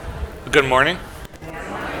Good morning.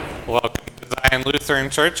 Welcome to Zion Lutheran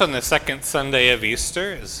Church on the second Sunday of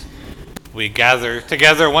Easter as we gather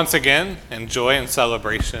together once again in joy and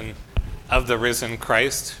celebration of the risen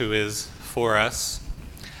Christ who is for us.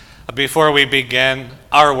 Before we begin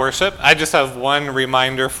our worship, I just have one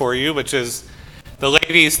reminder for you, which is the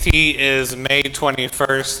ladies' tea is May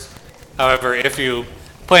 21st. However, if you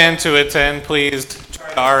plan to attend, please try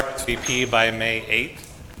to RSVP by May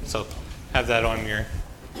 8th. So have that on your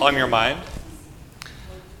mind.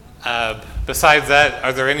 Besides that,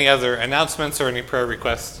 are there any other announcements or any prayer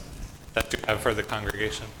requests that you have for the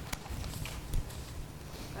congregation?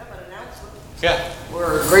 I have an announcement. Yeah.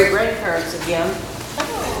 We're great grandparents again.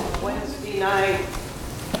 Wednesday night,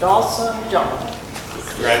 Dawson John.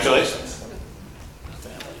 Congratulations.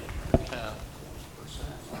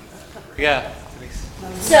 Yeah.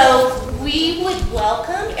 So we would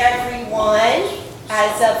welcome everyone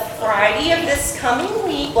as of Friday of this coming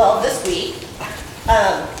week, this week.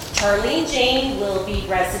 Charlie and Jane will be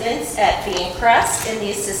residents at Bancrest in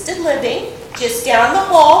the assisted living, just down the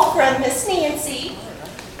hall from Miss Nancy.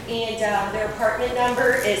 And their apartment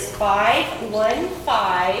number is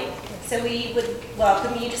 515. So we would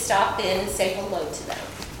welcome you to stop in and say hello to them.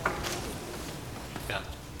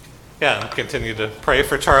 Yeah, and continue to pray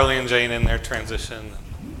for Charlie and Jane in their transition.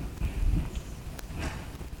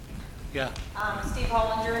 Yeah. Steve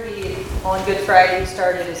Hollinger, he on Good Friday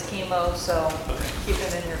started his chemo, so keep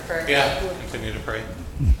him in your prayers. Yeah, continue to pray.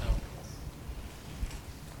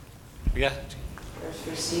 Yeah. Prayers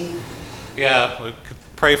for Steve. Yeah, we could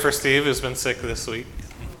pray for Steve, who's been sick this week.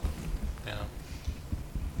 Yeah.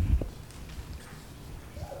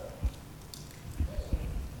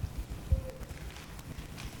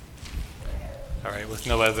 All right, with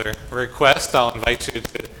no other request, I'll invite you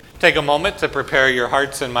to take a moment to prepare your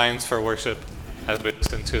hearts and minds for worship as we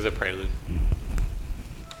listen to the prelude.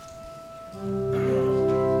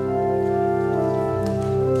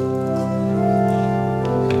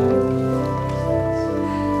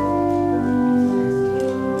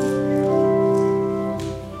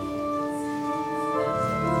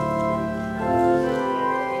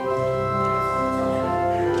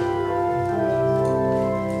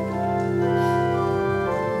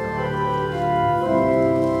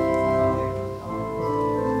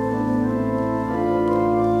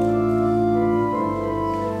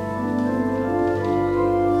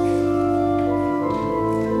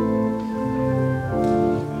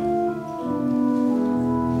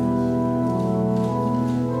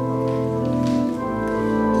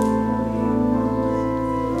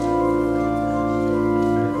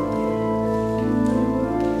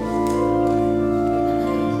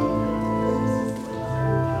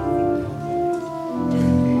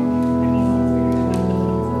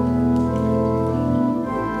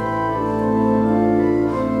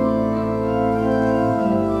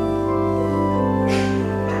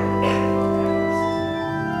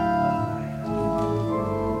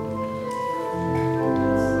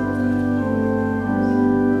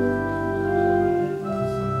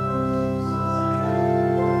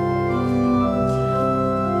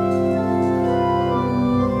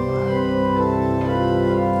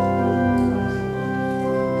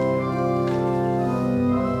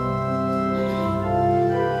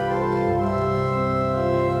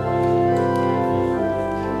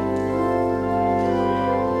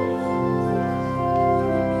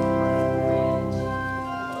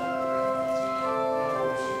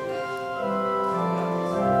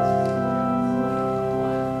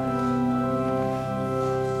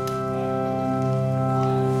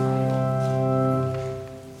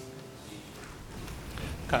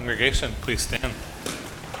 Congregation, please stand.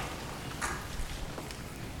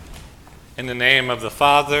 In the name of the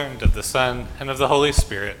Father, and of the Son, and of the Holy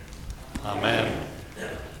Spirit. Amen.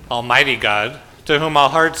 Almighty God, to whom all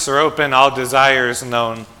hearts are open, all desires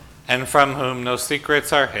known, and from whom no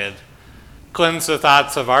secrets are hid, cleanse the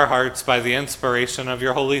thoughts of our hearts by the inspiration of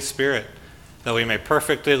your Holy Spirit, that we may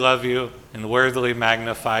perfectly love you and worthily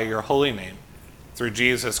magnify your holy name, through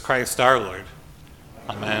Jesus Christ our Lord.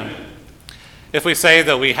 Amen. If we say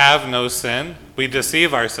that we have no sin, we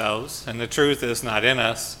deceive ourselves, and the truth is not in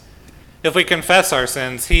us. If we confess our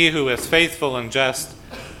sins, he who is faithful and just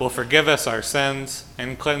will forgive us our sins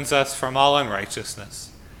and cleanse us from all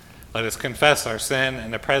unrighteousness. Let us confess our sin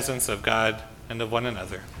in the presence of God and of one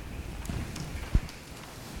another.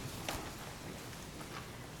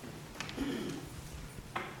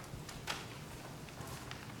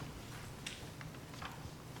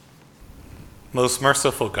 Most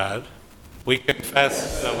merciful God, we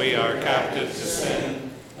confess that we are captive to sin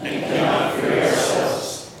and cannot free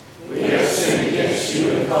ourselves. We have sinned against you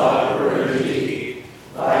in thought, word, and deed,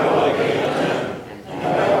 by what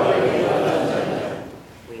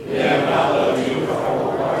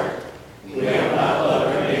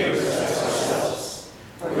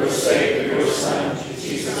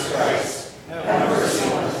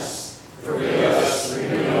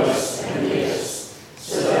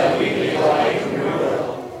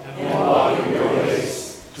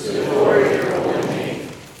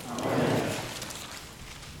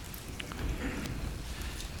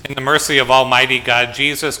mercy of Almighty God,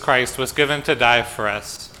 Jesus Christ was given to die for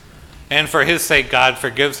us, and for his sake God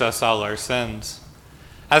forgives us all our sins.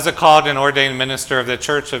 As a called and ordained minister of the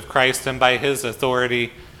Church of Christ and by his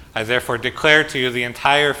authority, I therefore declare to you the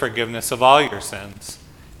entire forgiveness of all your sins,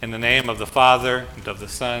 in the name of the Father, and of the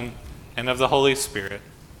Son, and of the Holy Spirit.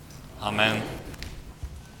 Amen.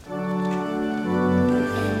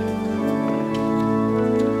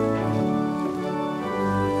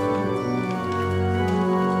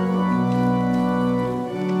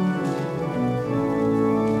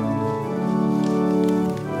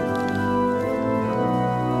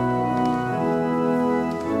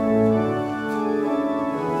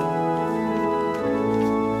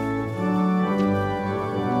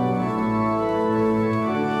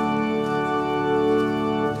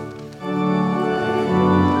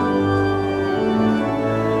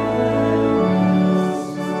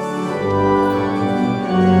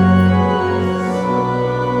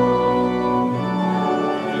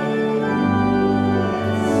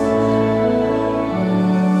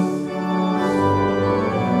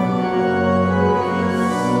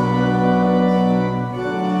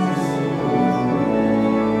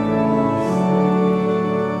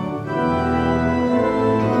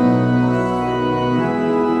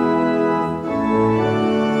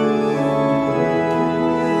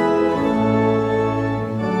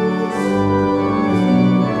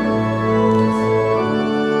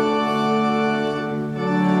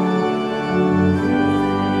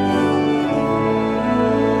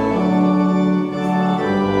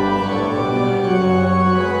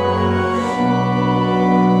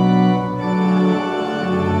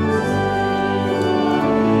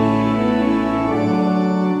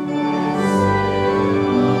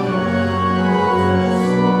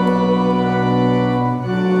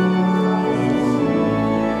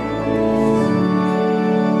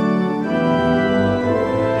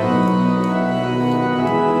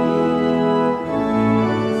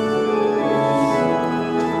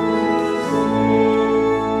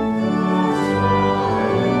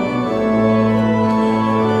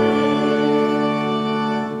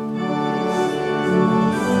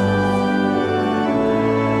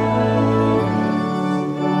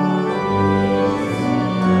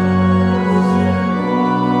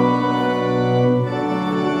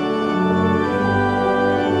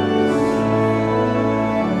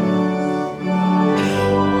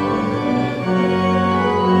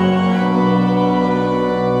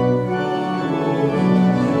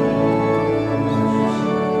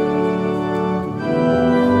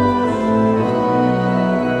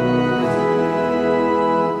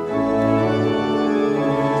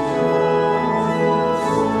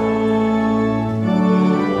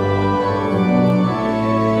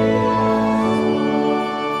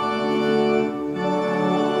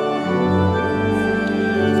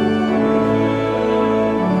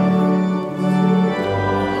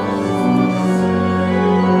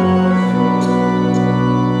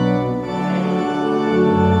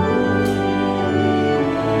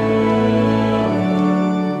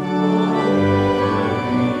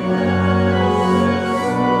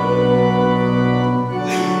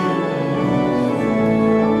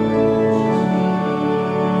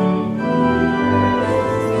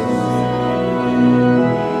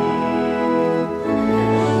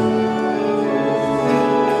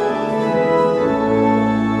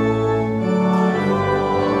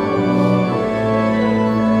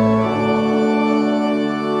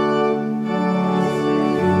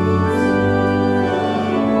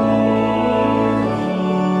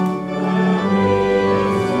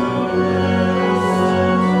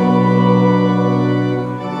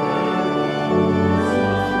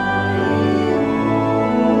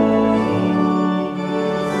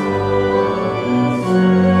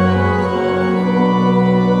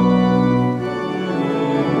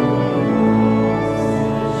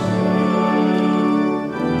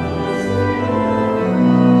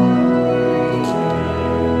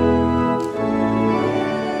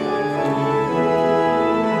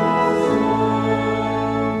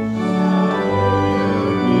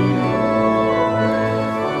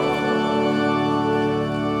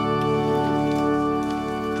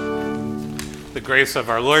 The grace of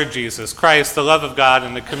our Lord Jesus Christ, the love of God,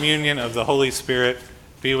 and the communion of the Holy Spirit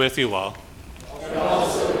be with you all. And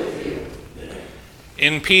also with you.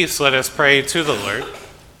 In peace, let us pray to the Lord.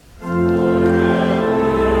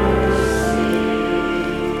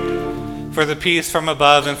 For the peace from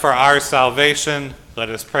above and for our salvation, let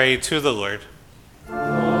us pray to the Lord.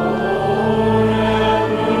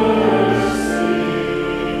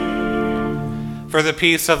 For the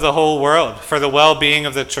peace of the whole world, for the well-being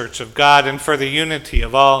of the Church of God, and for the unity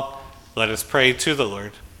of all, let us pray to the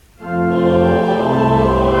Lord.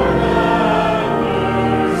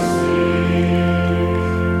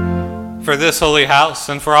 this holy house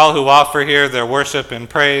and for all who offer here their worship and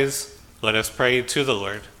praise, let us pray to the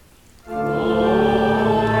Lord.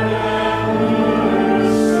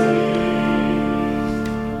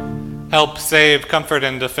 Help, save, comfort,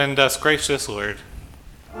 and defend us, gracious Lord.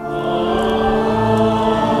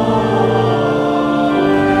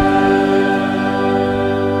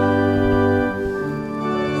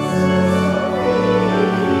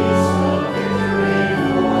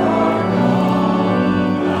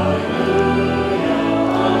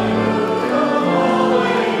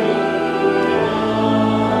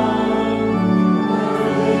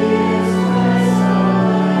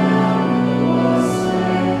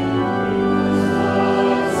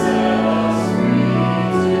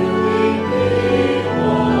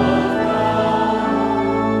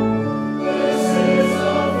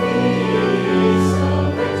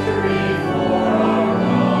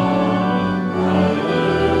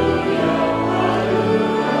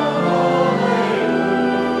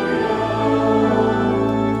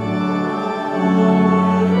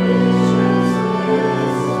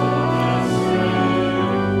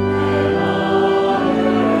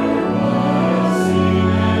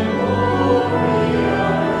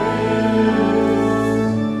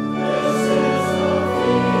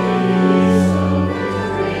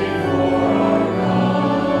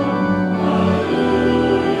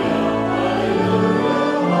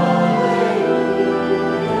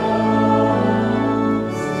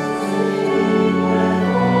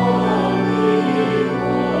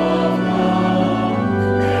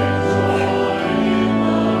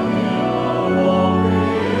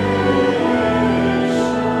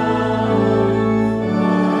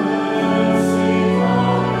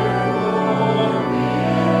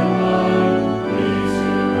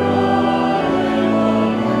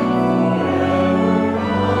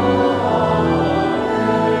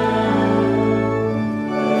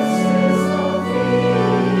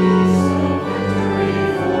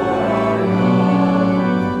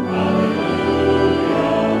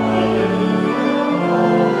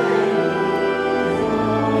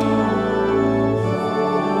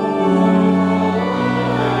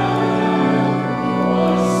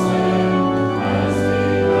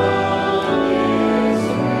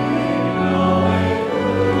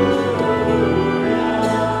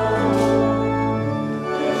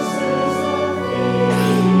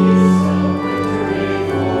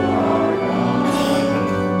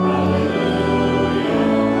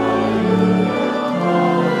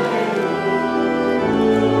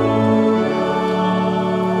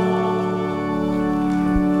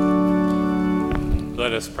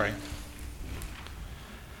 Let us pray.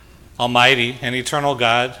 Almighty and eternal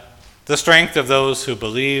God, the strength of those who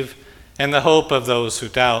believe and the hope of those who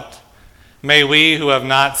doubt, may we who have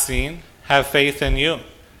not seen have faith in you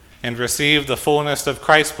and receive the fullness of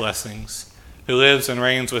Christ's blessings, who lives and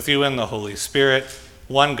reigns with you in the Holy Spirit,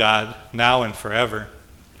 one God, now and forever.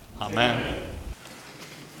 Amen.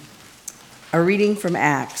 A reading from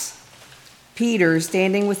Acts. Peter,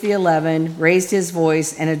 standing with the 11, raised his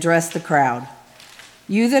voice and addressed the crowd.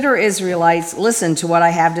 You that are Israelites, listen to what I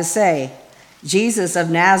have to say. Jesus of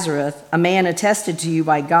Nazareth, a man attested to you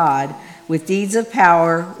by God, with deeds of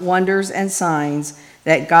power, wonders, and signs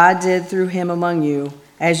that God did through him among you,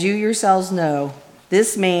 as you yourselves know,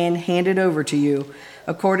 this man handed over to you,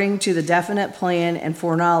 according to the definite plan and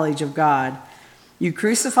foreknowledge of God. You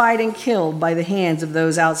crucified and killed by the hands of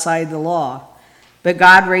those outside the law. But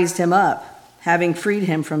God raised him up, having freed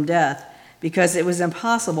him from death, because it was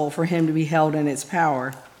impossible for him to be held in its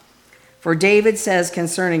power. For David says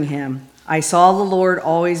concerning him, I saw the Lord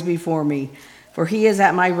always before me, for he is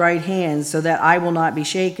at my right hand, so that I will not be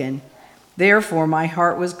shaken. Therefore my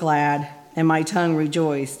heart was glad, and my tongue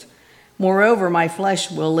rejoiced. Moreover, my flesh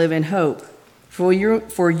will live in hope, for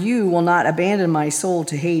you will not abandon my soul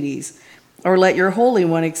to Hades, or let your Holy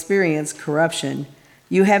One experience corruption.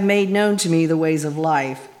 You have made known to me the ways of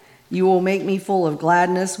life. You will make me full of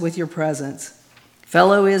gladness with your presence.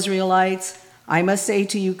 Fellow Israelites, I must say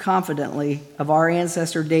to you confidently of our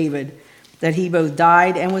ancestor David, that he both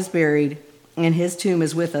died and was buried, and his tomb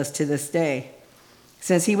is with us to this day.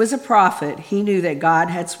 Since he was a prophet, he knew that God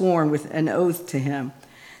had sworn with an oath to him,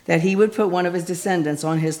 that he would put one of his descendants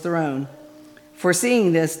on his throne.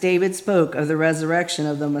 Foreseeing this, David spoke of the resurrection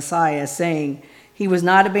of the Messiah, saying, he was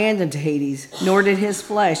not abandoned to Hades, nor did his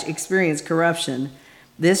flesh experience corruption.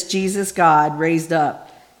 This Jesus God raised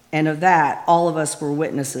up, and of that all of us were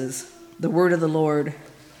witnesses. The word of the Lord.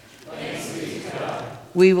 Thanks be to God.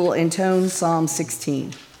 We will intone Psalm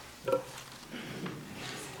 16.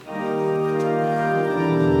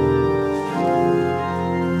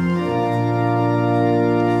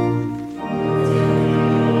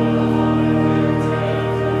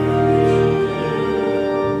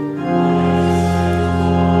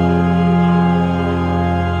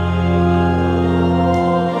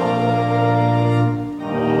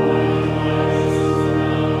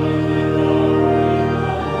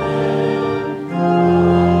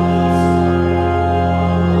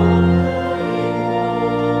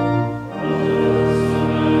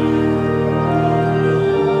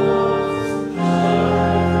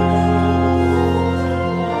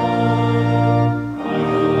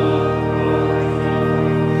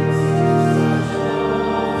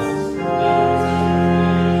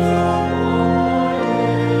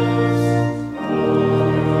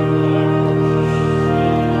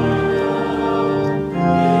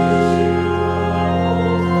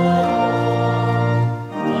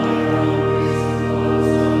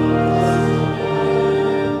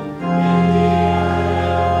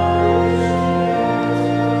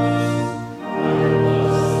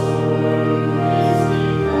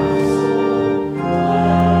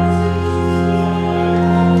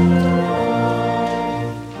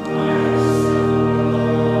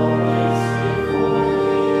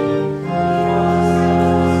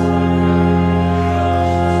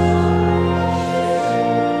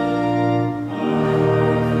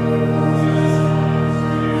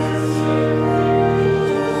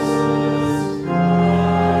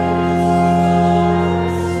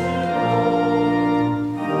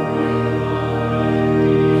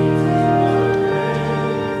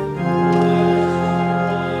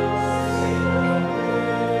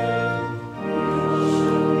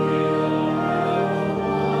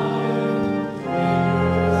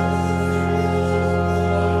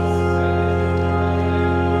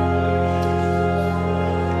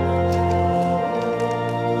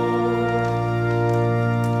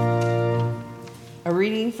 A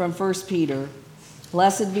reading from 1 Peter.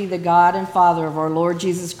 Blessed be the God and Father of our Lord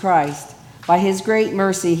Jesus Christ. By his great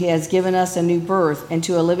mercy he has given us a new birth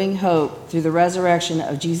into a living hope through the resurrection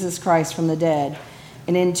of Jesus Christ from the dead,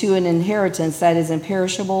 and into an inheritance that is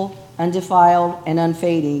imperishable, undefiled, and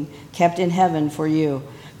unfading, kept in heaven for you,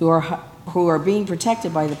 who are being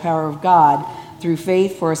protected by the power of God through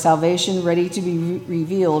faith for a salvation ready to be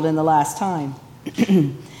revealed in the last time.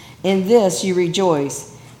 In this you rejoice,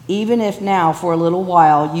 even if now for a little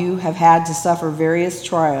while you have had to suffer various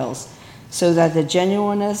trials, so that the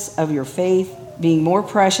genuineness of your faith, being more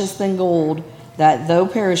precious than gold, that though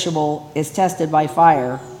perishable is tested by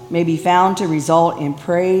fire, may be found to result in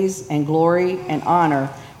praise and glory and honor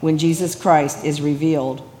when Jesus Christ is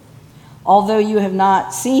revealed. Although you have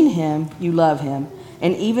not seen him, you love him.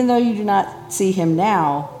 And even though you do not see him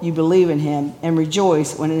now, you believe in him and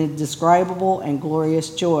rejoice with an indescribable and glorious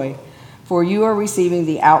joy. For you are receiving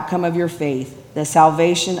the outcome of your faith, the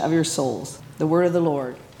salvation of your souls. The word of the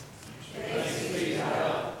Lord.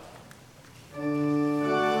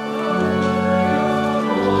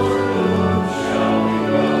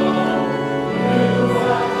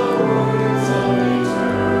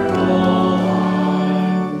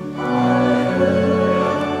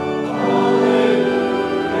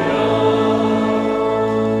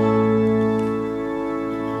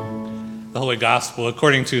 Gospel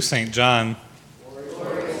according to St. John.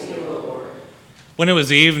 When it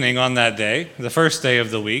was evening on that day, the first day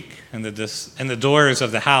of the week, and the doors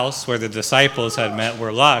of the house where the disciples had met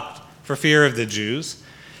were locked for fear of the Jews,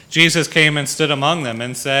 Jesus came and stood among them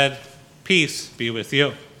and said, "Peace be with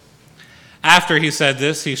you." After he said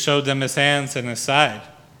this, he showed them his hands and his side.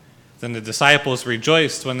 Then the disciples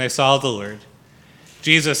rejoiced when they saw the Lord.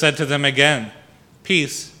 Jesus said to them again,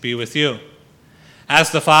 "Peace be with you.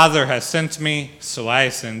 As the Father has sent me, so I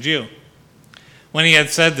send you." When he had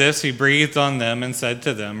said this, he breathed on them and said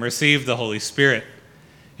to them, "Receive the Holy Spirit.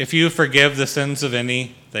 If you forgive the sins of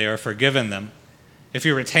any, they are forgiven them. If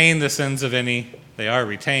you retain the sins of any, they are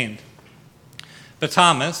retained." But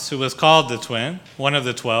Thomas, who was called the twin, one of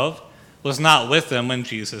the 12, was not with them when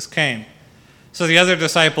Jesus came. So the other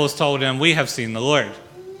disciples told him, "We have seen the Lord."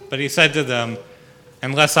 But he said to them,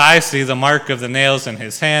 "Unless I see the mark of the nails in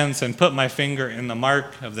his hands and put my finger in the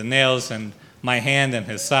mark of the nails and my hand in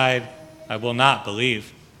his side, I will not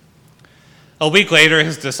believe." A week later,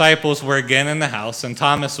 his disciples were again in the house, and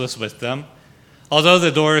Thomas was with them. Although the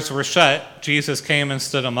doors were shut, Jesus came and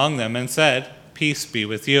stood among them and said, "Peace be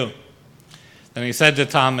with you." Then he said to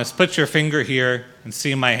Thomas, "Put your finger here and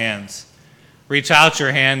see my hands. Reach out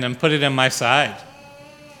your hand and put it in my side.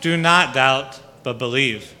 Do not doubt, but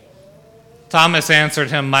believe." Thomas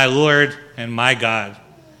answered him, "My Lord and my God."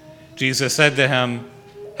 Jesus said to him,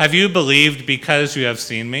 "Have you believed because you have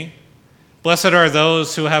seen me? Blessed are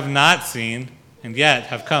those who have not seen and yet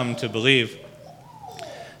have come to believe."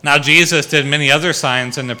 Now Jesus did many other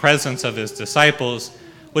signs in the presence of his disciples,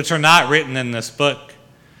 which are not written in this book.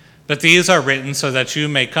 But these are written so that you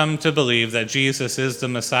may come to believe that Jesus is the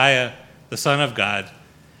Messiah, the Son of God,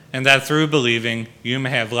 and that through believing you may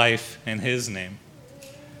have life in his name.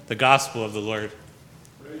 The Gospel of the Lord.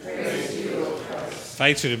 Praise to you, O Christ. I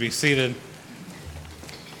invite you to be seated.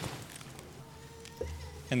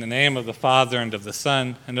 In the name of the Father, and of the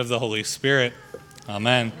Son, and of the Holy Spirit.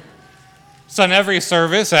 Amen. So in every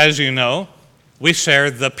service, as you know, we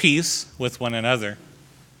share the peace with one another.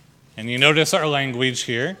 And you notice our language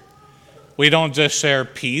here. We don't just share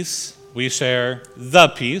peace, we share the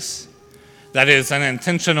peace. That is an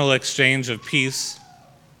intentional exchange of peace.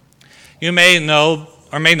 You may know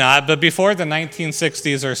or may not, but before the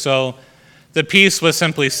 1960s or so, the peace was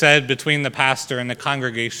simply said between the pastor and the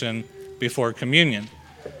congregation before communion.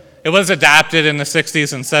 It was adapted in the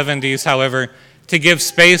 60s and 70s, however, to give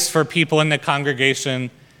space for people in the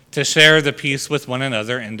congregation to share the peace with one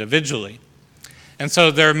another individually. And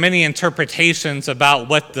so there are many interpretations about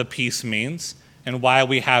what the peace means and why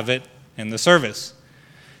we have it in the service.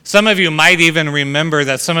 Some of you might even remember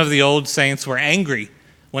that some of the old saints were angry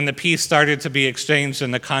when the peace started to be exchanged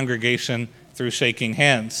in the congregation through shaking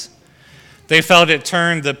hands. They felt it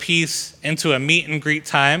turned the peace into a meet and greet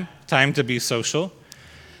time to be social.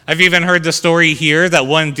 I've even heard the story here that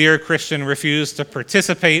one dear Christian refused to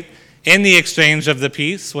participate in the exchange of the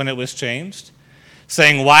peace when it was changed,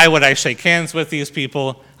 saying, "Why would I shake hands with these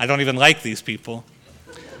people? I don't even like these people."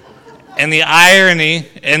 And the irony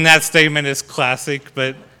in that statement is classic,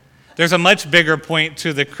 but there's a much bigger point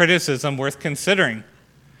to the criticism worth considering.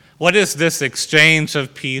 What is this exchange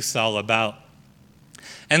of peace all about?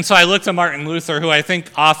 And so I looked to Martin Luther, who I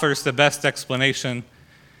think offers the best explanation.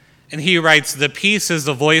 And he writes, "The peace is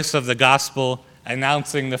the voice of the gospel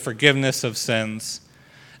announcing the forgiveness of sins,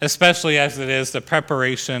 especially as it is the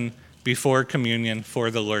preparation before communion for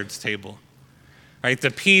the Lord's table. Right?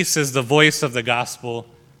 The peace is the voice of the gospel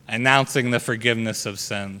announcing the forgiveness of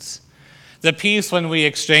sins. The peace, when we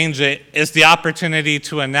exchange it, is the opportunity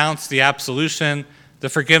to announce the absolution, the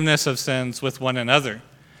forgiveness of sins with one another.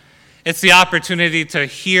 It's the opportunity to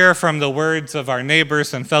hear from the words of our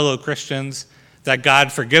neighbors and fellow Christians that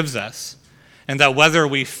God forgives us, and that whether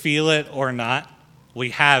we feel it or not, we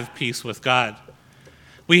have peace with God.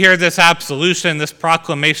 We hear this absolution, this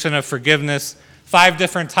proclamation of forgiveness 5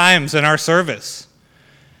 different times in our service.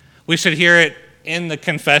 We should hear it in the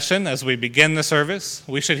confession as we begin the service.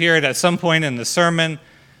 We should hear it at some point in the sermon.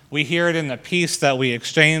 We hear it in the peace that we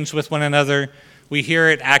exchange with one another. We hear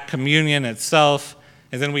it at communion itself,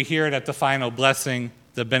 and then we hear it at the final blessing,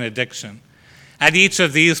 the benediction. At each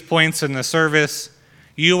of these points in the service,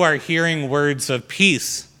 you are hearing words of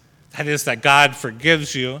peace. That is, that God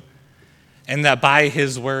forgives you, and that by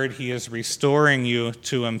his word he is restoring you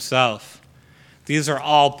to himself. These are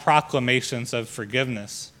all proclamations of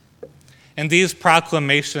forgiveness. And these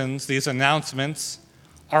proclamations, these announcements,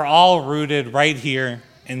 are all rooted right here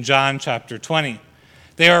in John chapter 20.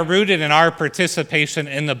 They are rooted in our participation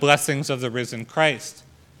in the blessings of the risen Christ.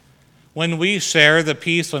 When we share the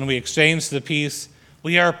peace, when we exchange the peace,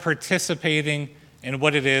 we are participating in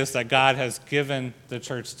what it is that God has given the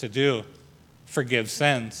church to do, forgive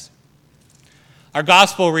sins. Our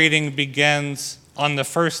gospel reading begins on the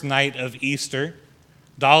first night of Easter.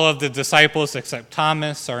 All of the disciples, except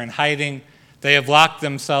Thomas, are in hiding. They have locked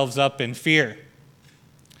themselves up in fear.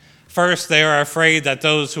 First, they are afraid that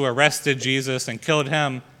those who arrested Jesus and killed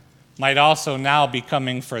him might also now be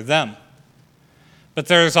coming for them. But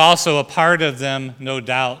there is also a part of them, no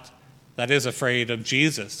doubt, that is afraid of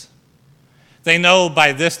Jesus. They know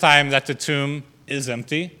by this time that the tomb is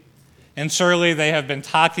empty, and surely they have been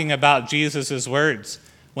talking about Jesus' words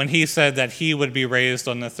when he said that he would be raised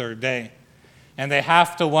on the 3rd day. And they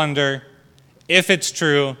have to wonder, if it's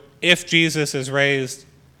true, if Jesus is raised,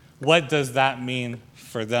 what does that mean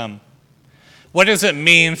for them? What does it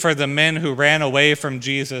mean for the men who ran away from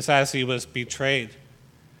Jesus as he was betrayed?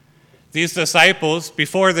 These disciples,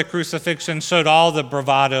 before the crucifixion, showed all the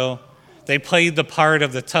bravado. They played the part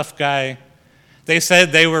of the tough guy. They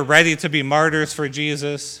said they were ready to be martyrs for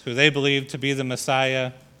Jesus, who they believed to be the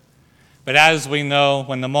Messiah. But as we know,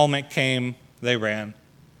 when the moment came, they ran.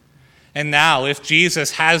 And now, if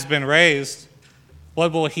Jesus has been raised,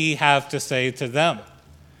 what will he have to say to them?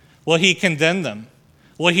 Will he condemn them?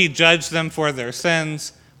 Will he judge them for their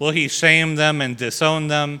sins? Will he shame them and disown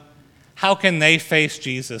them? How can they face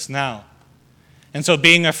Jesus now? And so,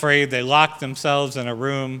 being afraid, they lock themselves in a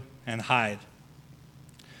room and hide.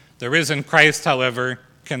 The risen Christ, however,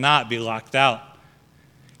 cannot be locked out.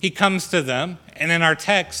 He comes to them, and in our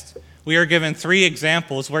text, we are given 3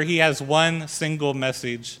 examples where he has one single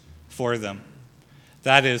message for them.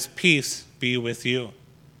 That is, peace be with you.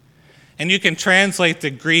 And you can translate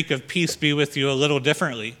the Greek of peace be with you a little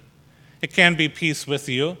differently. It can be peace with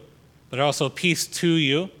you, but also peace to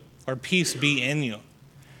you, or peace be in you.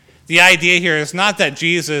 The idea here is not that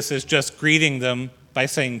Jesus is just greeting them by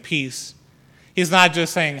saying peace. He's not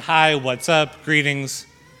just saying, hi, what's up, greetings.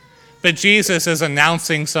 But Jesus is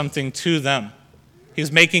announcing something to them.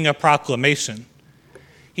 He's making a proclamation.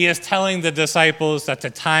 He is telling the disciples that the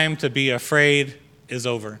time to be afraid is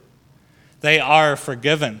over. They are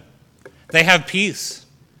forgiven. They have peace.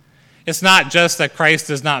 It's not just that Christ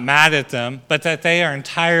is not mad at them, but that they are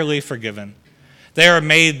entirely forgiven. They are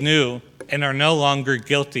made new and are no longer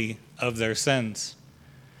guilty of their sins.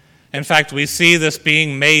 In fact, we see this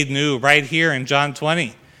being made new right here in John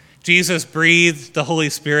 20. Jesus breathed the Holy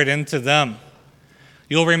Spirit into them.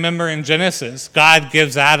 You'll remember in Genesis, God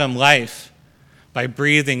gives Adam life by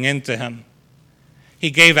breathing into him.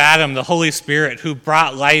 He gave Adam the Holy Spirit who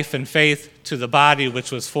brought life and faith to the body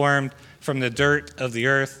which was formed from the dirt of the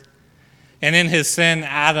earth. And in his sin,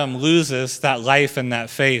 Adam loses that life and that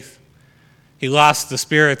faith. He lost the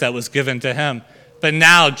spirit that was given to him. But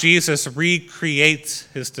now Jesus recreates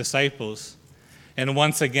his disciples and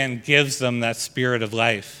once again gives them that spirit of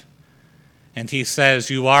life. And he says,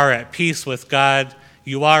 you are at peace with God.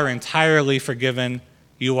 You are entirely forgiven.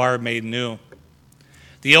 You are made new.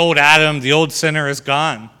 The old Adam, the old sinner, is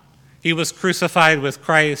gone. He was crucified with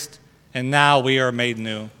Christ, and now we are made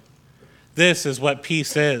new. This is what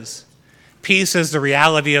peace is. Peace is the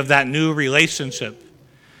reality of that new relationship.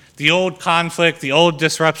 The old conflict, the old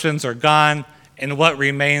disruptions are gone, and what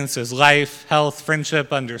remains is life, health,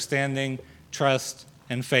 friendship, understanding, trust,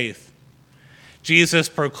 and faith. Jesus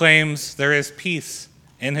proclaims there is peace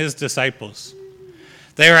in his disciples.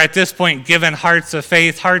 They are at this point given hearts of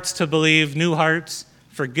faith, hearts to believe, new hearts,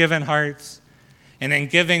 forgiven hearts. And in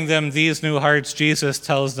giving them these new hearts, Jesus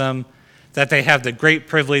tells them that they have the great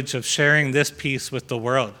privilege of sharing this peace with the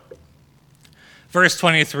world. Verse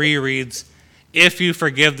 23 reads, "If you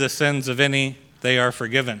forgive the sins of any, they are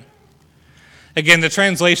forgiven." Again, the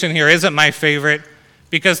translation here isn't my favorite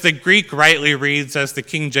because the Greek rightly reads, as the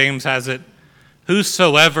King James has it,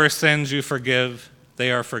 "Whosoever sins you forgive,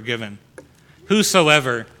 they are forgiven."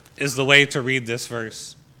 Whosoever is the way to read this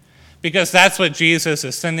verse, because that's what Jesus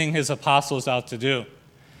is sending his apostles out to do.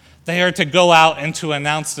 They are to go out and to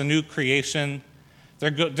announce the new creation.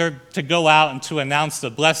 They're to go out and to announce the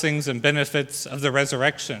blessings and benefits of the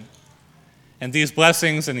resurrection. And these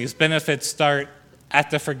blessings and these benefits start at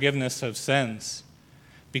the forgiveness of sins,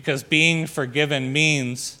 because being forgiven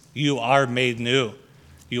means you are made new.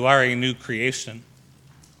 You are a new creation.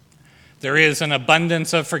 There is an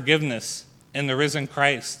abundance of forgiveness in the risen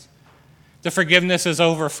Christ. The forgiveness is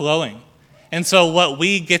overflowing. And so what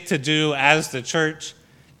we get to do as the church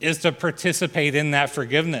is to participate in that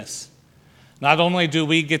forgiveness. Not only do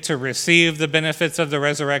we get to receive the benefits of the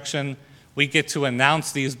resurrection, we get to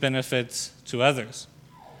announce these benefits to others.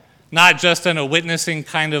 Not just in a witnessing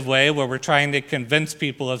kind of way where we're trying to convince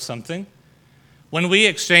people of something. When we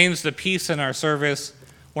exchange the peace in our service,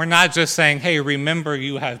 we're not just saying, hey, remember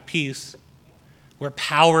you have peace. We're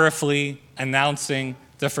powerfully announcing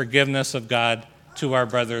the forgiveness of God to our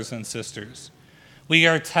brothers and sisters. We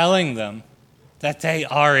are telling them that they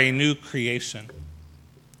are a new creation.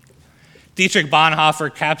 Dietrich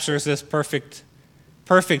Bonhoeffer captures this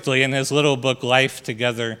perfectly in his little book, Life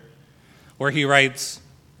Together, where he writes,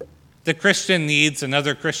 "The Christian needs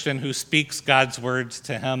another Christian who speaks God's words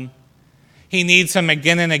to him. He needs him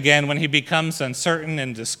again and again when he becomes uncertain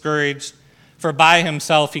and discouraged, for by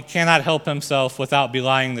himself he cannot help himself without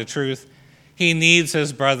belying the truth. He needs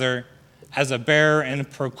his brother as a bearer and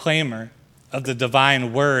proclaimer of the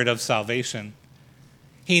divine word of salvation.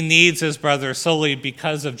 He needs his brother solely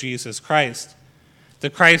because of Jesus Christ.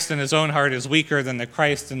 The Christ in his own heart is weaker than the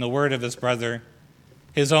Christ in the word of his brother.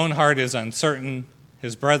 His own heart is uncertain,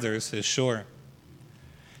 his brother's is sure."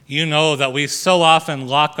 You know that we so often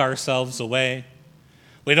lock ourselves away.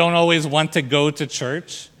 We don't always want to go to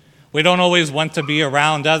church. We don't always want to be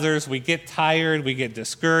around others. We get tired, we get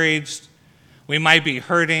discouraged. We might be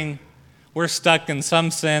hurting. We're stuck in some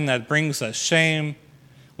sin that brings us shame.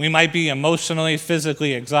 We might be emotionally,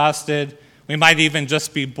 physically exhausted. We might even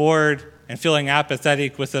just be bored and feeling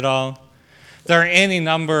apathetic with it all. There are any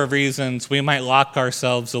number of reasons we might lock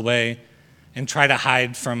ourselves away and try to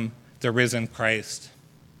hide from the risen Christ.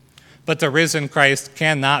 But the risen Christ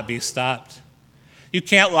cannot be stopped. You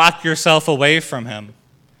can't lock yourself away from him.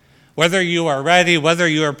 Whether you are ready, whether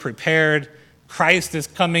you are prepared, Christ is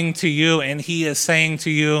coming to you and he is saying to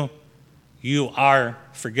you, you are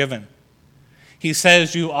forgiven. He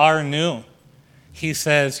says you are new. He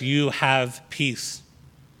says you have peace.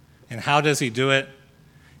 And how does he do it?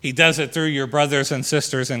 He does it through your brothers and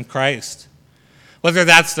sisters in Christ. Whether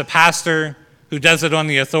that's the pastor who does it on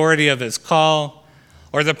the authority of his call,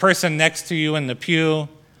 or the person next to you in the pew,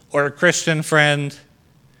 or a Christian friend,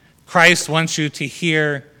 Christ wants you to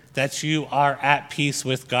hear that you are at peace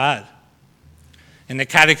with God. In the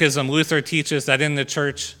Catechism, Luther teaches that in the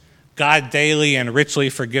church, God daily and richly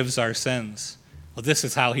forgives our sins. Well, this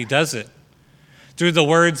is how he does it. Through the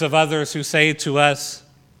words of others who say to us,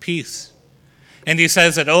 peace. And he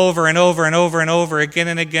says it over and over and over and over again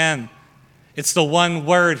and again. It's the one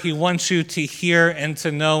word he wants you to hear and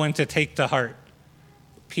to know and to take to heart.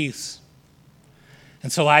 Peace.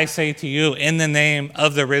 And so I say to you, in the name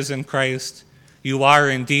of the risen Christ, you are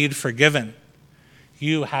indeed forgiven.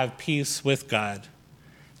 You have peace with God.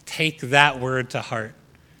 Take that word to heart.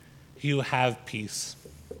 You have peace.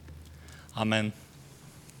 Amen.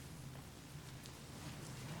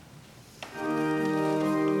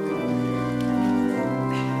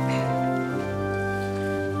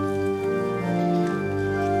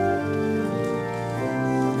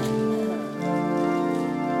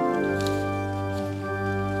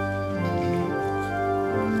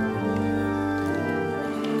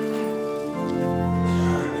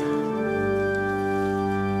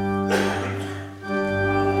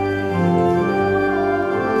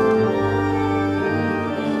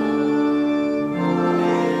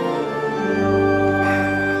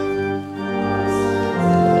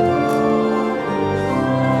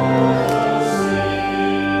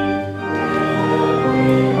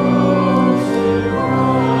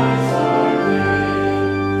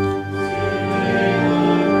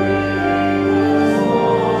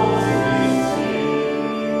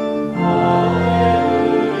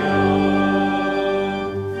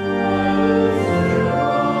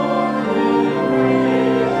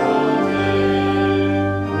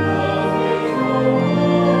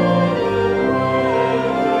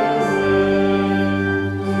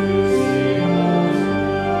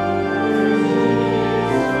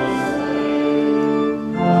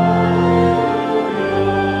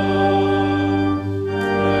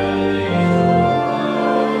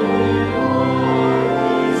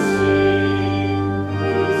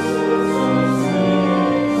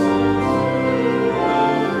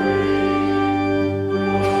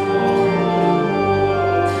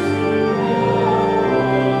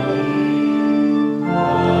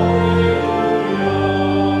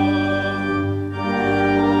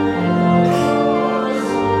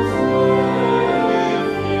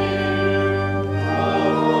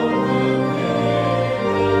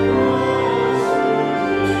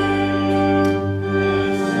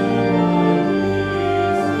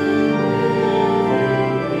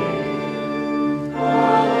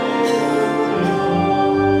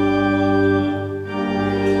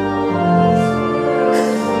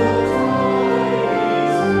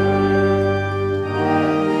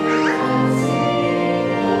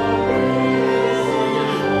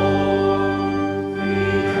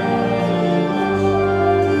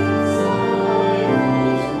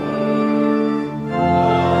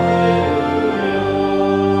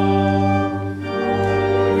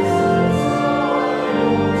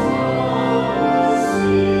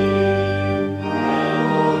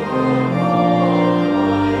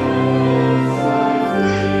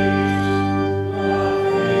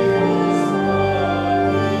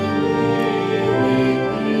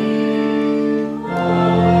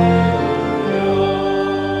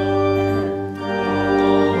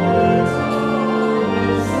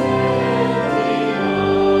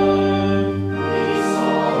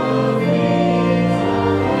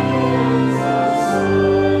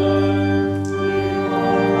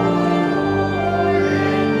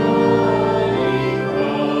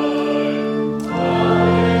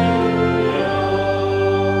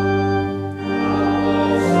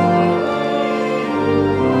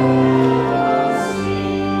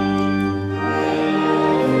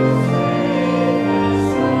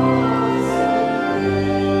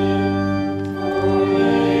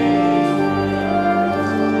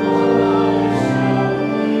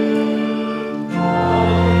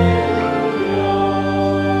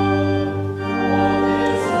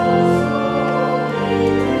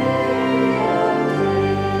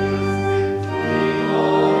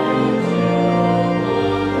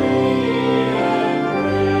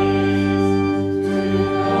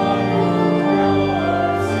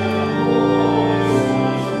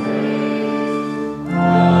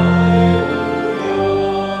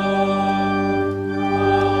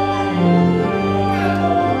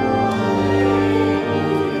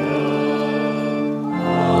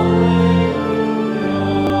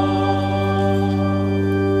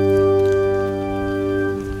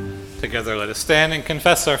 Together let us stand and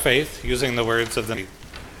confess our faith using the words of the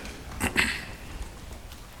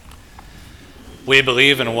We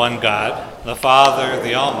believe in one God, the Father,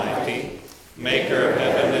 the Almighty, maker of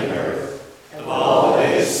heaven and earth, of all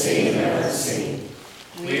that is seen and unseen.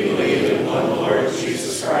 We believe in one Lord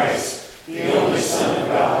Jesus Christ, the only Son of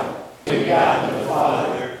God, begotten of the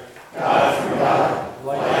Father, God from God,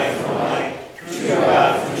 light from light, true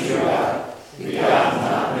God from true God, begotten,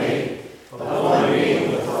 not made, of one being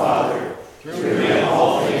with the Father, through him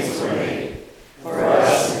all things were made. For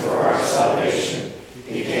us and for our salvation,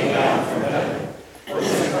 he came down from heaven,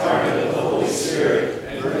 was incarnate of the Holy Spirit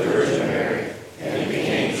and the Virgin Mary, and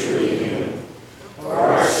became truly human. For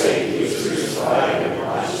our sake he was crucified and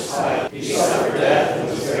Pontius Pilate. He suffered death and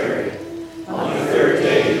was buried. On the third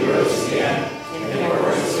day he rose again, in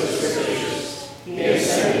accordance with the Scriptures. He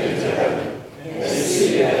ascended into heaven, and is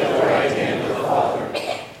seated at the right hand of the Father.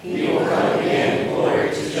 He will come again in glory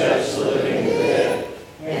to judge the living and the dead,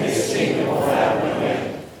 and his kingdom will have no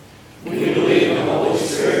end. We believe in the Holy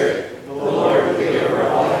Spirit, the Lord, the giver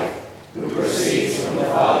of life, who proceeds from the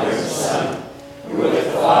Father and the Son, who with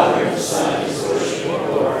the Father and the Son is worshipped and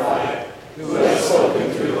glorified, who has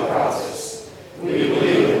spoken through the prophets. We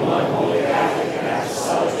believe in one holy Catholic and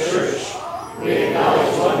Apostolic Church. We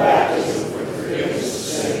acknowledge one baptism for the forgiveness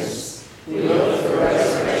of sins. We look for the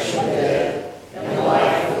resurrection of the dead and the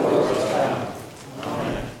life of the world to come.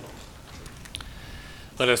 Amen.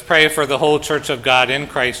 Let us pray for the whole Church of God in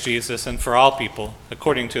Christ Jesus and for all people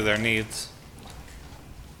according to their needs.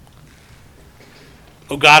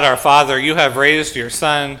 O God our Father, you have raised your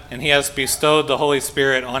Son, and he has bestowed the Holy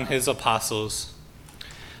Spirit on his apostles.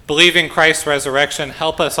 Believing Christ's resurrection,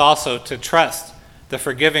 help us also to trust the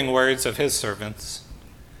forgiving words of his servants.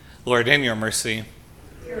 Lord, in your mercy.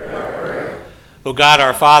 O God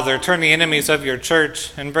our Father, turn the enemies of your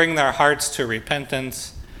church and bring their hearts to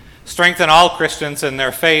repentance. Strengthen all Christians in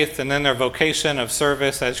their faith and in their vocation of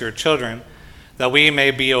service as your children, that we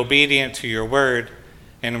may be obedient to your word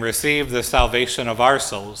and receive the salvation of our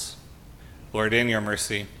souls. Lord, in your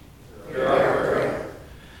mercy.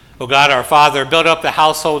 O God our Father, build up the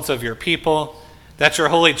households of your people, that your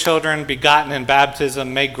holy children, begotten in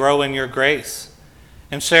baptism, may grow in your grace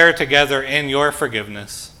and share together in your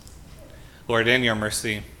forgiveness. Lord, in your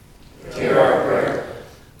mercy. Hear our prayer.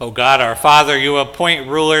 O God our Father, you appoint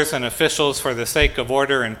rulers and officials for the sake of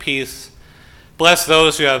order and peace. Bless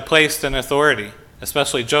those you have placed in authority,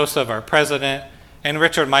 especially Joseph, our president, and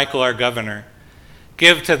Richard Michael, our governor.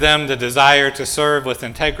 Give to them the desire to serve with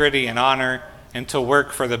integrity and honor and to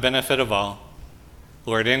work for the benefit of all.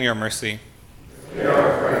 Lord, in your mercy. Hear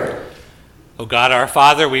our prayer. O God our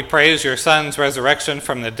Father, we praise your Son's resurrection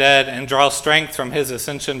from the dead and draw strength from his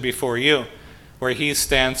ascension before you, where he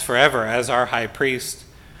stands forever as our high priest.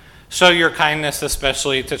 Show your kindness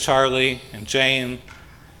especially to Charlie and Jane,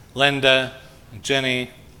 Linda and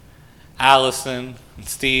Jenny, Allison and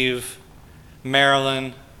Steve,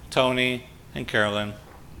 Marilyn, Tony, and Carolyn.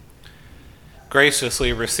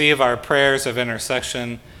 Graciously receive our prayers of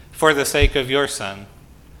intercession for the sake of your Son.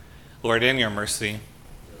 Lord, in your mercy.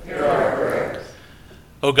 Hear our prayers.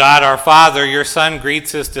 O God, our Father, your Son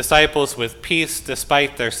greets his disciples with peace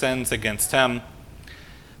despite their sins against him.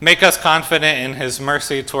 Make us confident in his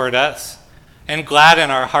mercy toward us and glad in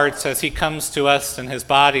our hearts as he comes to us in his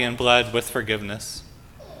body and blood with forgiveness.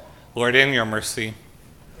 Lord, in your mercy.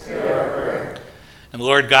 Hear our prayer. And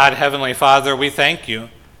Lord God, Heavenly Father, we thank you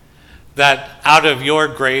that out of your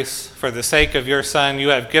grace, for the sake of your Son, you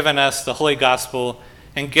have given us the Holy Gospel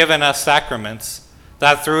and given us sacraments,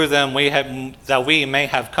 that through them we may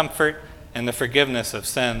have comfort and the forgiveness of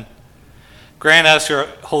sin. Grant us your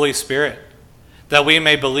Holy Spirit, that we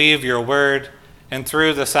may believe your word, and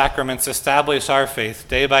through the sacraments establish our faith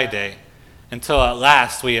day by day, until at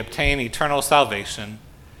last we obtain eternal salvation.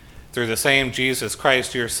 Through the same Jesus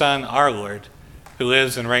Christ, your Son, our Lord, who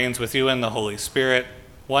lives and reigns with you in the Holy Spirit,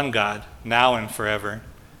 one God, now and forever.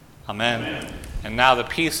 Amen. Amen. And now the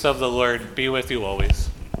peace of the Lord be with you always.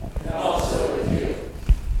 And also with you.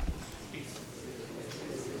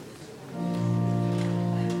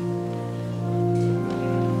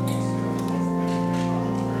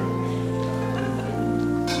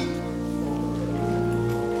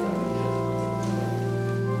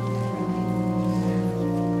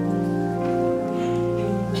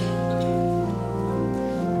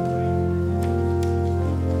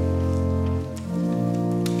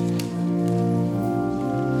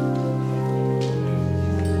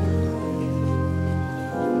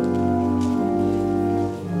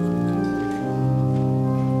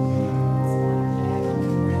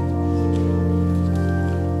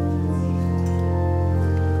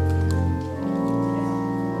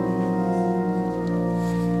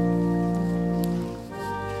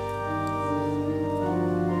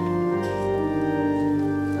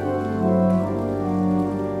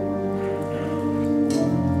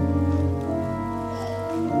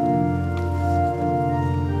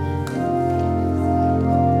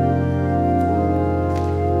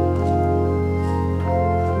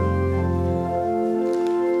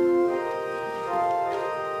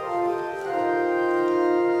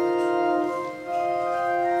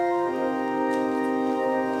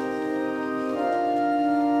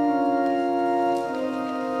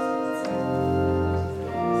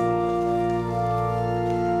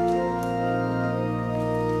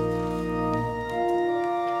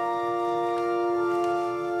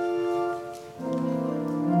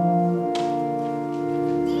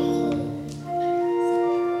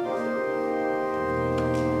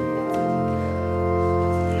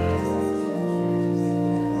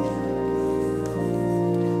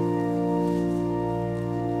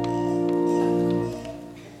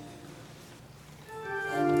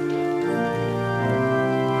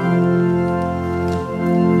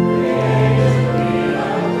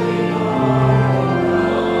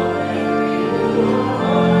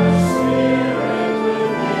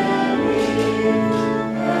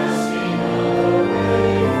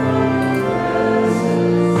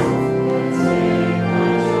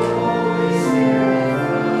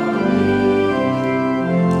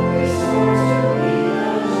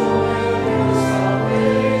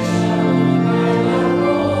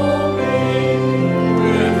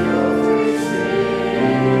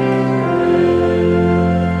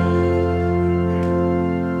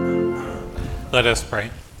 Let us pray.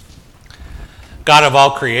 God of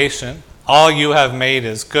all creation, all you have made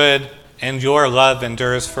is good, and your love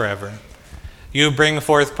endures forever. You bring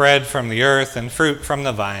forth bread from the earth and fruit from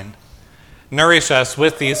the vine. Nourish us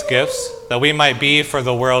with these gifts, that we might be for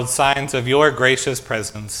the world signs of your gracious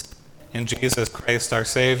presence. In Jesus Christ, our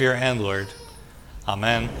Savior and Lord.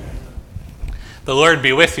 Amen. The Lord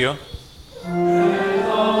be with you. And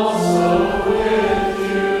also with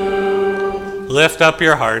you. Lift up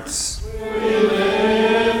your hearts. We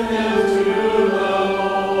lift them to the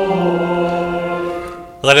Lord.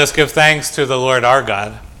 Let us give thanks to the Lord our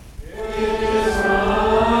God. It is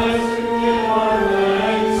right to give our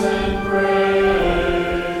thanks and praise.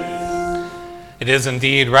 It is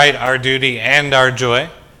indeed right, our duty and our joy,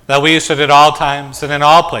 that we should at all times and in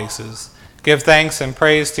all places give thanks and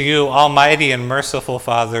praise to you, Almighty and merciful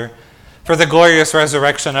Father, for the glorious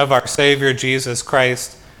resurrection of our Savior Jesus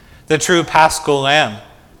Christ, the true Paschal Lamb,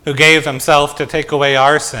 who gave himself to take away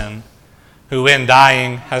our sin, who in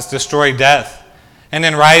dying has destroyed death, and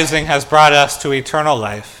in rising has brought us to eternal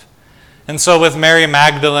life. And so with Mary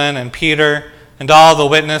Magdalene and Peter and all the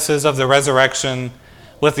witnesses of the resurrection,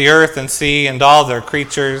 with the earth and sea and all their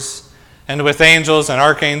creatures, and with angels and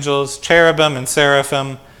archangels, cherubim and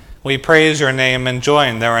seraphim, we praise your name and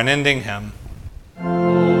join their unending hymn.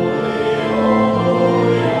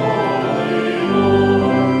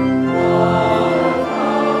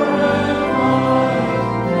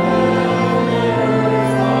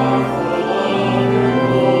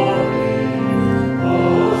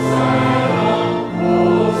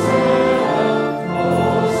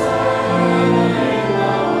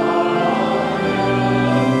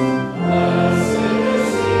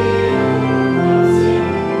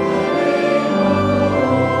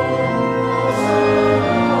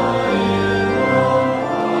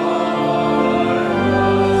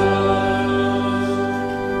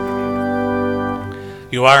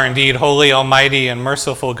 You are indeed holy, almighty, and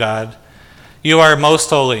merciful God. You are most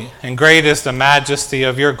holy, and great is the majesty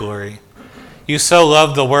of your glory. You so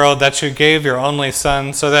loved the world that you gave your only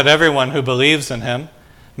Son, so that everyone who believes in him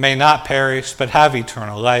may not perish, but have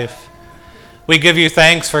eternal life. We give you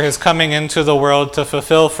thanks for his coming into the world to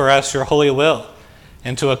fulfill for us your holy will,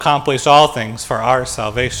 and to accomplish all things for our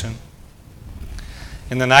salvation.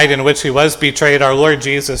 In the night in which he was betrayed, our Lord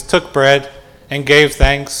Jesus took bread and gave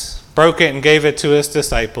thanks, broke it and gave it to his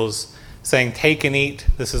disciples, saying, "Take and eat,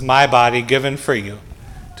 this is my body given for you.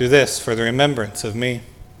 Do this for the remembrance of me."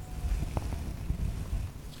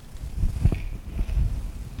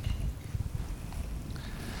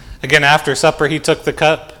 Again, after supper, he took the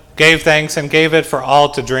cup, gave thanks, and gave it for all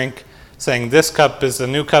to drink, saying, "This cup is the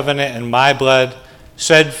new covenant in my blood,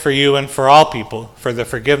 shed for you and for all people for the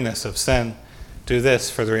forgiveness of sin. Do this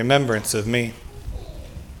for the remembrance of me."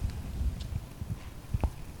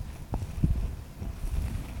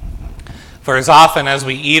 For as often as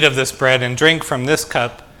we eat of this bread and drink from this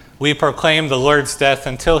cup, we proclaim the Lord's death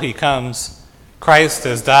until he comes. Christ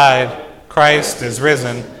has died, Christ is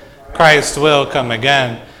risen, Christ will come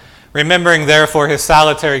again. Remembering therefore his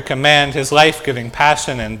salutary command, his life-giving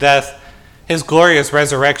passion and death, his glorious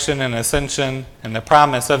resurrection and ascension, and the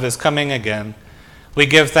promise of his coming again, we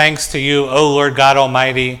give thanks to you, O Lord God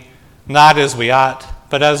Almighty, not as we ought,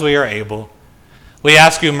 but as we are able. We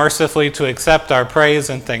ask you mercifully to accept our praise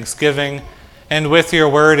and thanksgiving, and with your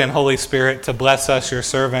word and Holy Spirit to bless us, your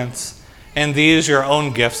servants, and these your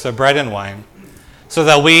own gifts of bread and wine, so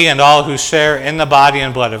that we and all who share in the body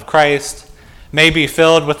and blood of Christ may be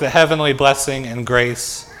filled with the heavenly blessing and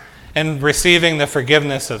grace, and receiving the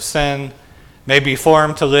forgiveness of sin, may be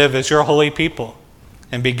formed to live as your holy people,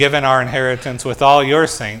 and be given our inheritance with all your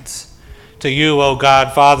saints. To you, O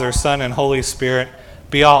God, Father, Son, and Holy Spirit,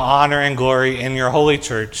 be all honor and glory in your holy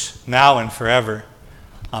church, now and forever.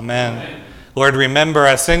 Amen. Amen. Lord, remember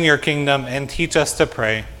us in your kingdom and teach us to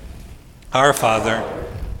pray. Our Father,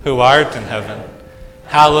 who art in heaven,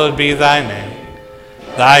 hallowed be thy name.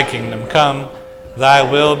 Thy kingdom come, thy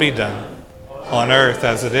will be done, on earth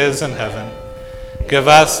as it is in heaven. Give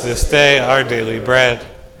us this day our daily bread,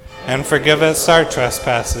 and forgive us our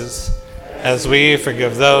trespasses, as we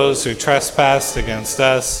forgive those who trespass against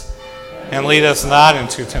us. And lead us not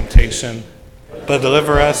into temptation, but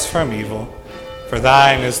deliver us from evil. For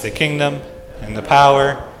thine is the kingdom, and the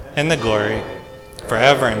power, and the glory,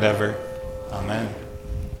 forever and ever. Amen.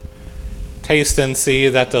 Taste and see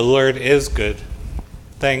that the Lord is good.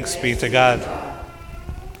 Thanks be to God.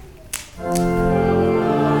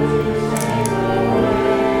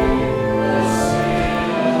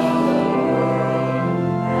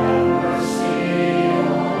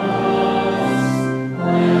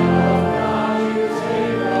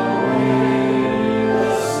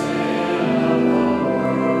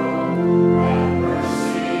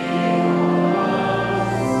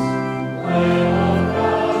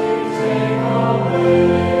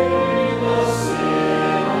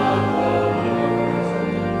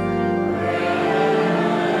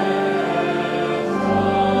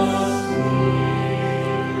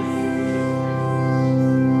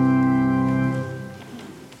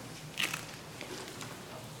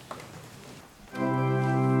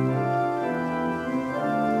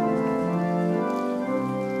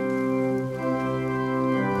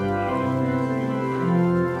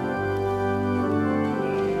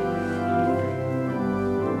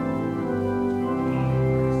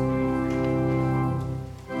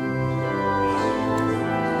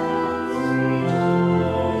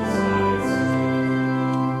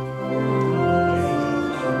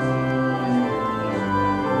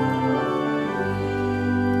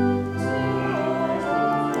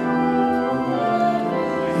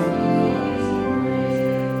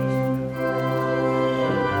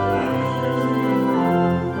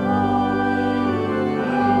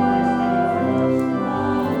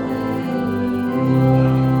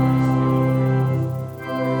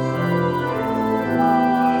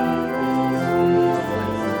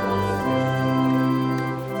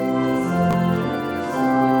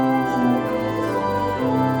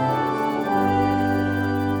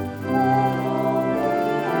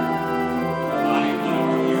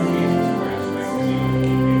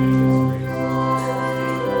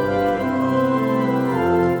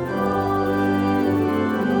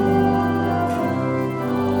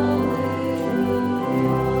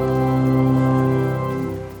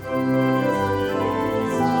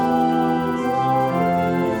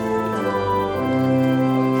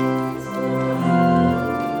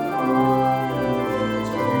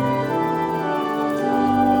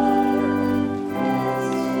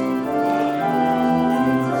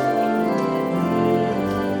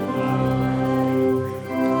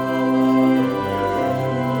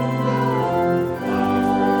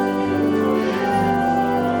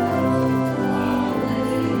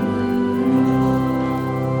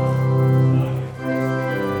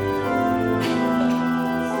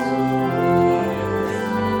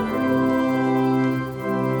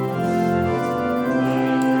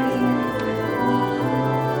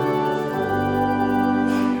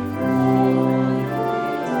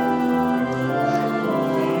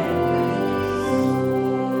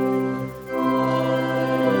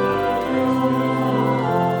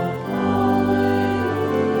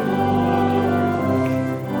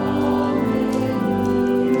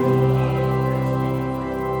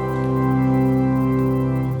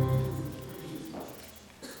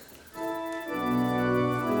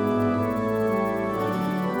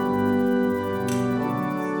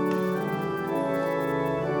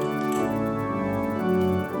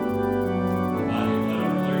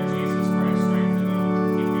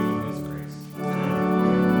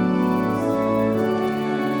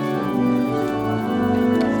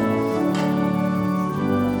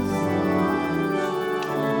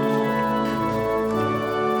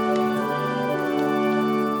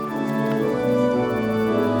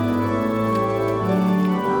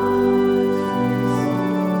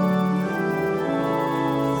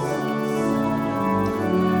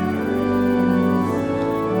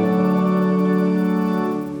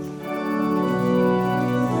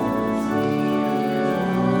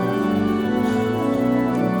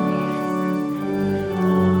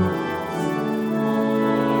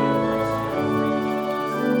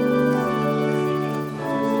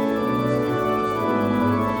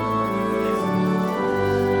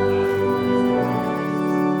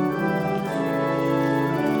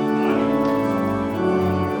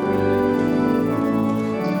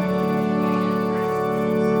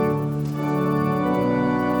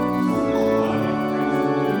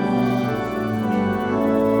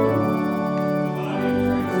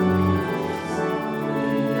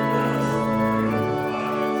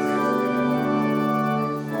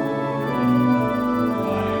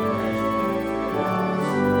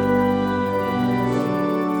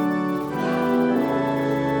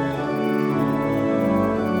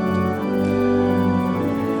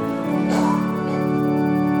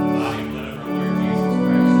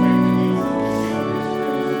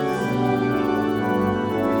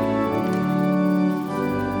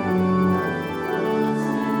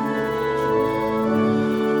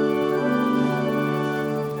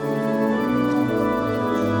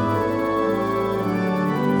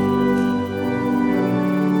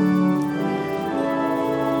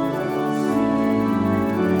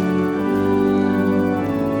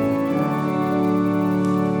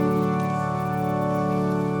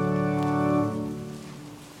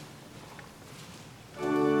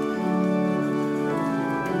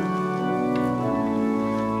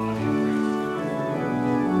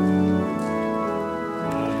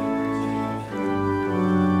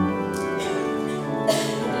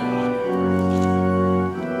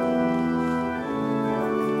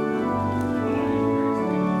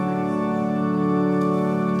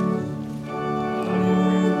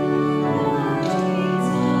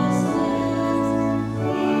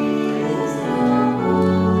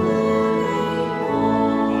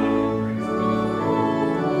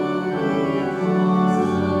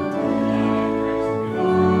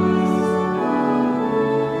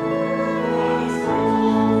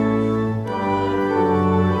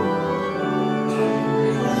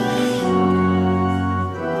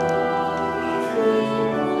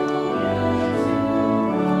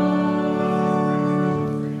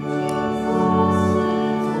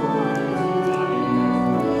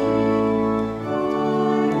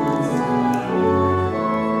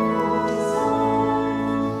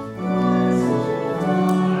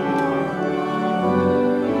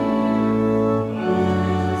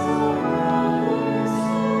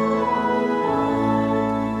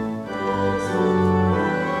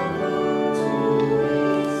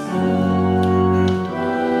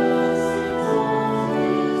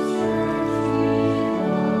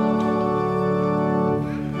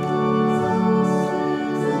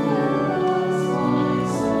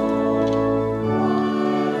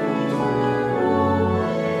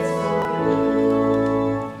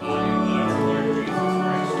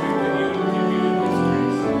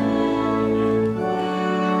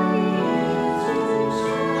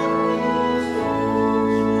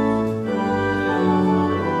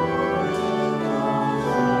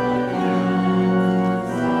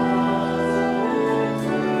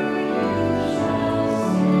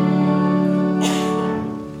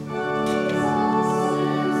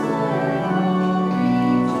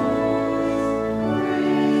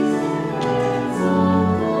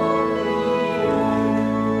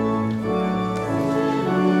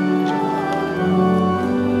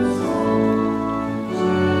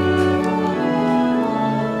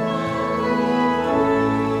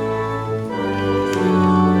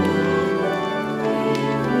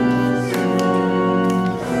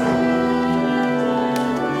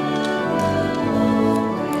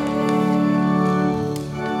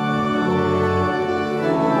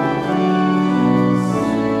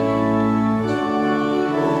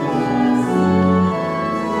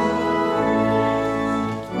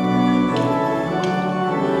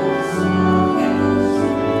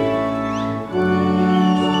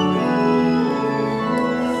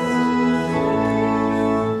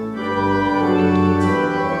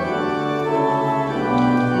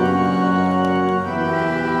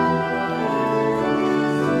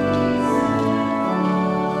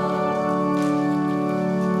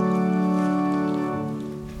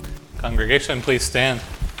 congregation, please stand.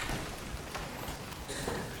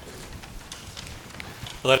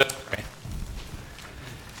 Let us pray.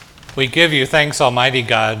 We give you thanks, Almighty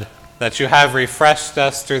God, that you have refreshed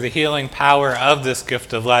us through the healing power of this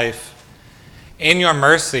gift of life. In your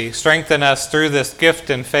mercy, strengthen us through this gift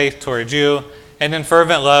in faith toward you and in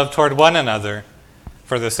fervent love toward one another,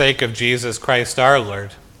 for the sake of Jesus Christ our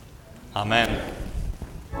Lord. Amen.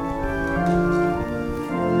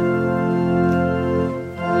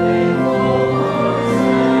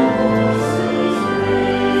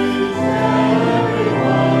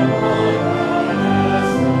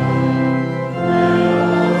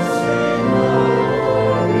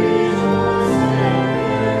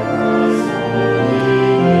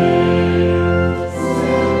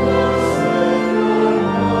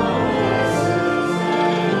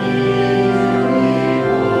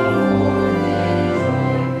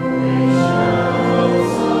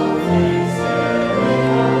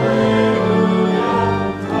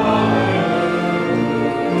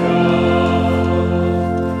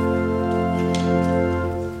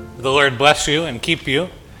 The Lord bless you and keep you.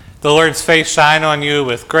 The Lord's face shine on you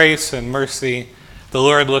with grace and mercy. The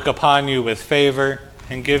Lord look upon you with favor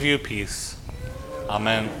and give you peace.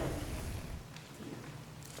 Amen.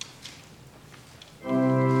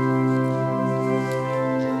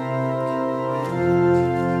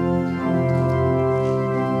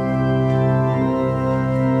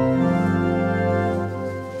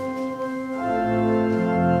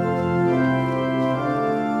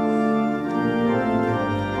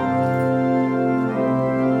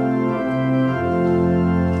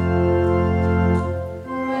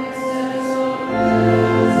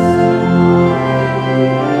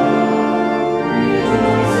 Thank you.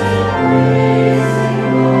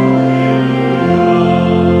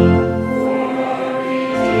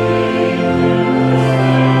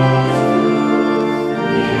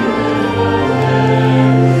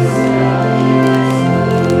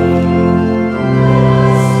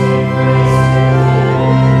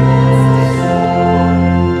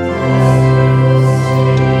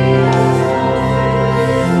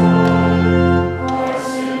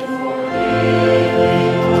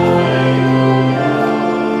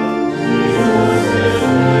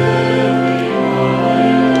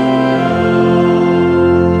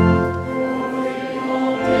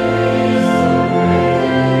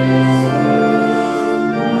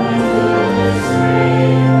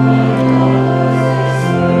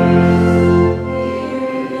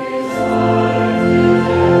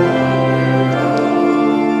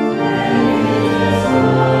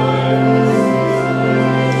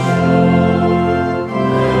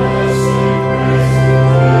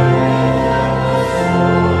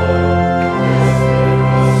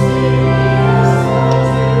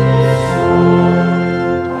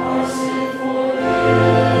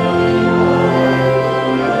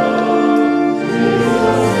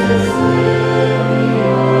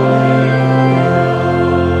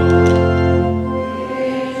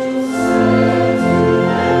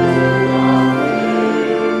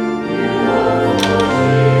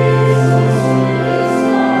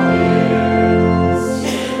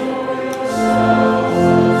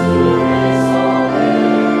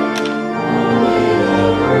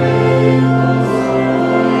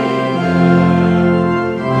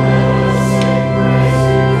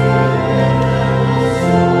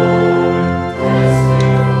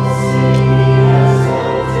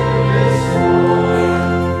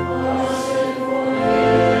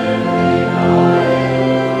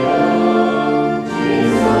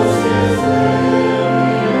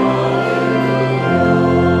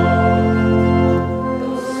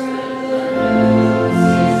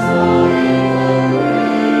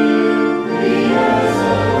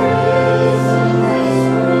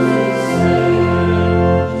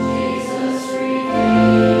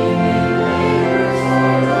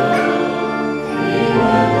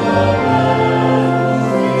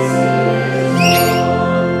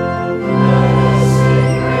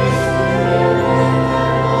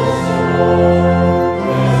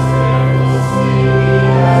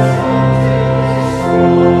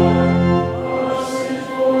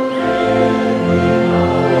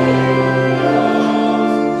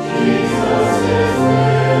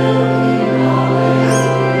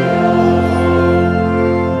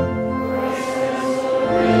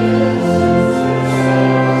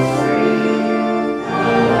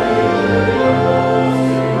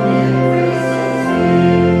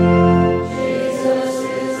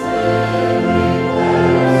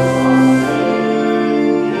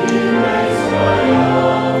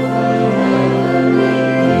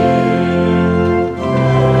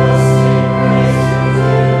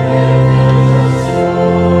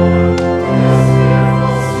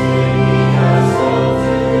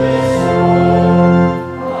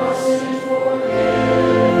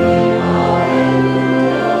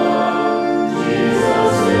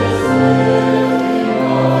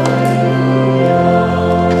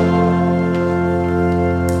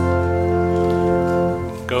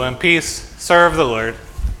 peace, serve the Lord.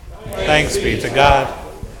 Thanks be to God.